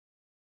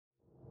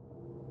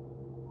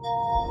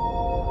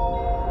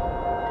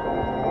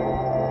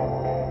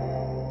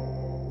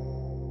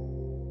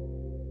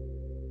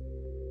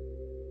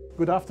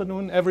Good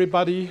afternoon,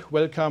 everybody.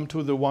 Welcome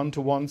to the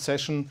one-to-one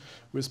session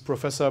with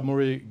Professor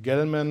Murray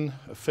Gell-Mann,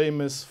 a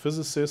famous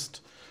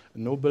physicist, a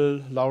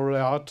Nobel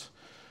laureate.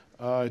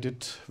 He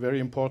did very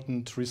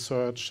important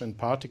research in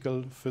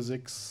particle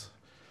physics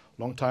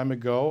a long time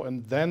ago,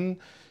 and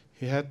then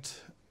he had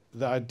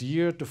the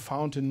idea to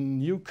found a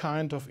new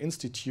kind of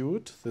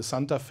institute, the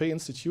Santa Fe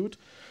Institute.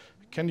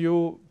 Can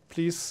you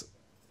please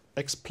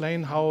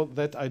explain how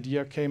that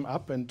idea came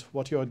up and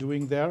what you are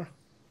doing there?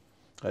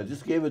 I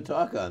just gave a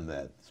talk on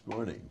that this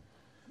morning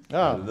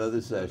at another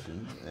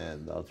session,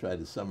 and I'll try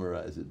to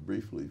summarize it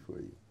briefly for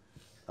you.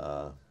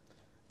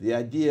 The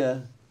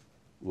idea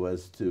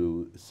was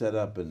to set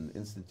up an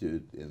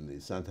institute in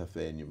the Santa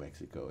Fe, New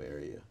Mexico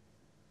area,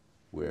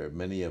 where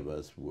many of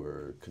us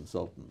were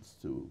consultants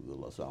to the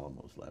Los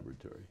Alamos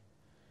laboratory.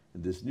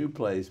 And this new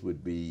place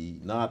would be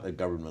not a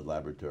government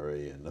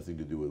laboratory and nothing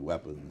to do with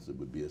weapons. It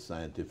would be a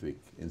scientific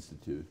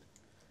institute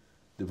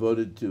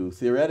devoted to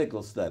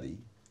theoretical study.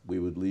 We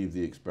would leave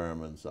the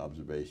experiments,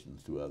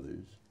 observations to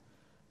others.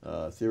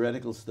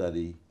 Theoretical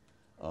study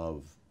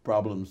of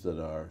problems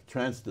that are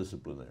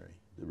transdisciplinary,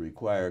 that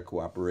require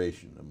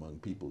cooperation among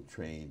people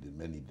trained in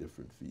many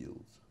different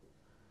fields.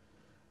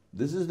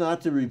 This is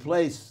not to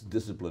replace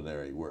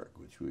disciplinary work,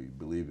 which we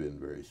believe in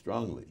very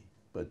strongly,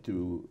 but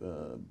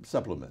to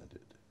supplement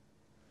it.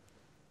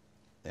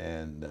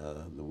 And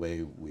the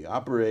way we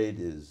operate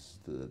is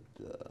that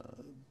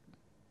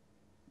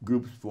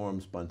groups form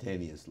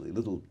spontaneously,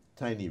 little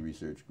tiny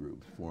research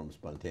groups form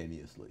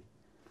spontaneously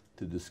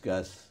to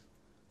discuss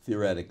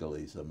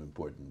theoretically some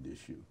important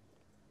issue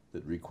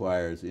that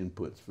requires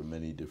inputs from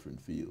many different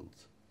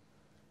fields.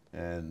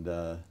 And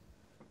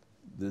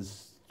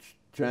this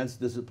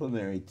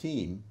transdisciplinary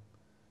team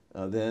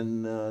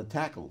then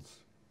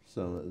tackles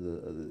some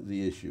of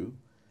the issue,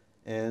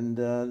 and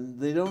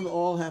they don't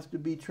all have to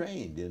be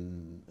trained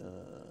in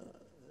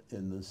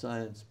the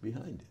science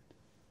behind it.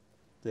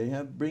 They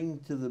bring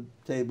to the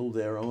table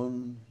their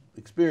own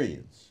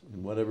experience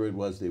in whatever it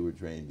was they were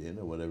trained in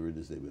or whatever it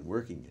is they've been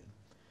working in.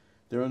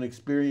 Their own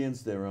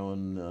experience, their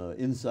own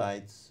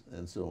insights,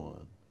 and so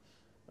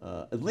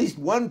on. At least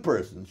one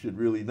person should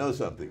really know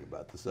something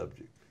about the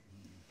subject.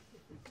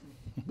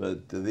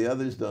 But the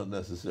others don't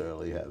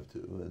necessarily have to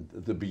and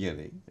at the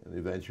beginning, and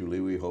eventually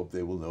we hope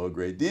they will know a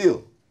great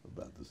deal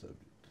about the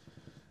subject.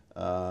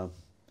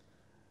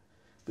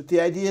 But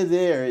the idea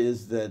there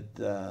is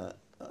that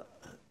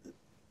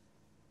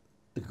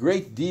a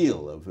great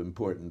deal of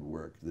important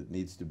work that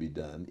needs to be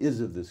done is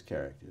of this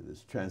character,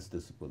 this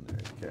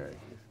transdisciplinary character.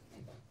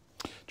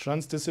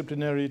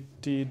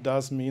 Transdisciplinarity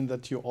does mean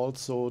that you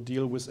also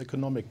deal with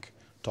economic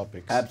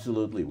topics.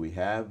 Absolutely. We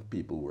have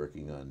people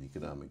working on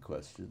economic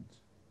questions.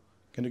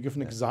 Can you give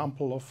an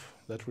example of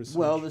that research?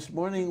 Well, this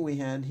morning we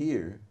had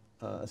here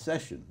a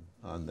session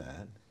on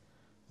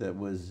that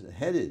was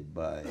headed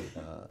by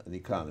an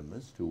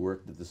economist who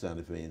worked at the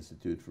Santa Fe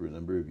Institute for a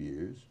number of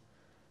years,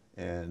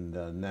 and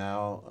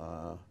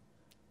now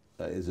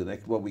is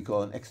what we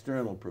call an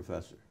external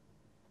professor.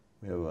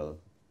 We have a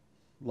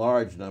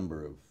large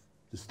number of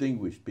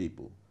distinguished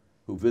people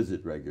who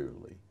visit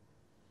regularly,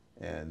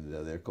 and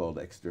they're called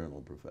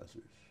external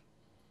professors.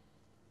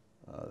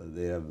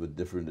 They have a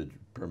different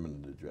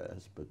permanent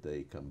address, but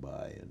they come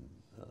by and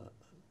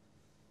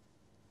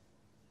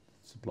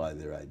supply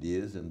their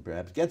ideas and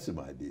perhaps get some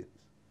ideas.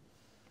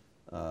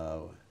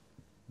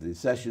 The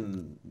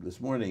session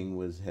this morning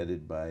was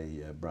headed by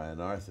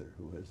Brian Arthur,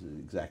 who has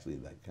exactly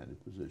that kind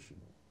of position.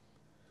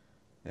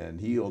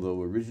 And he,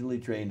 although originally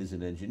trained as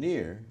an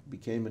engineer,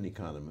 became an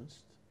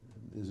economist,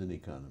 is an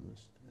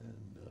economist,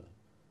 and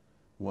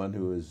one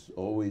who is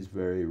always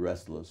very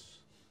restless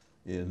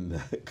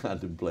in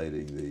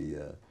contemplating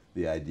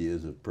the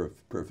ideas of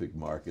perfect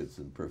markets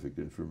and perfect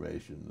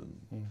information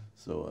and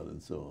so on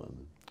and so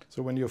on.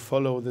 So when you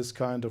follow this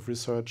kind of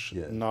research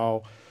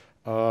now,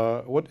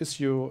 what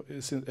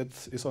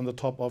is on the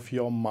top of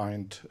your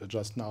mind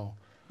just now?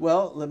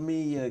 Well, let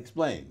me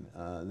explain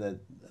that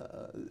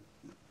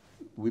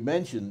we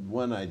mentioned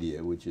one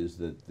idea, which is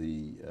that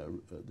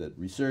that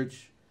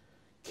research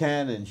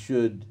can and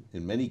should,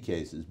 in many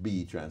cases,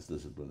 be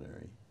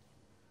transdisciplinary.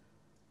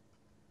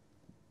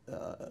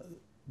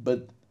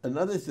 But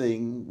another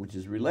thing which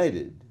is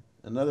related,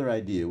 another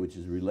idea which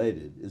is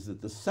related, is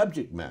that the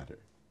subject matter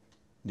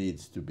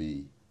needs to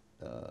be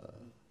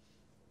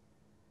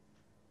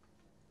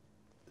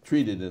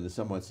treated in a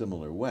somewhat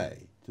similar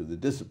way to the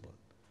discipline.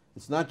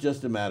 It's not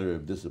just a matter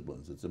of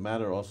disciplines, it's a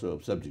matter also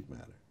of subject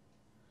matter.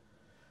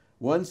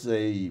 Once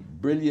a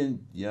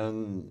brilliant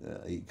young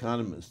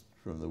economist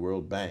from the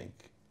World Bank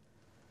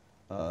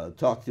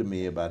talked to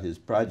me about his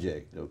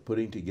project of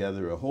putting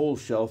together a whole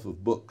shelf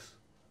of books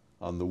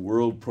on the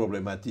world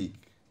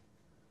problématique,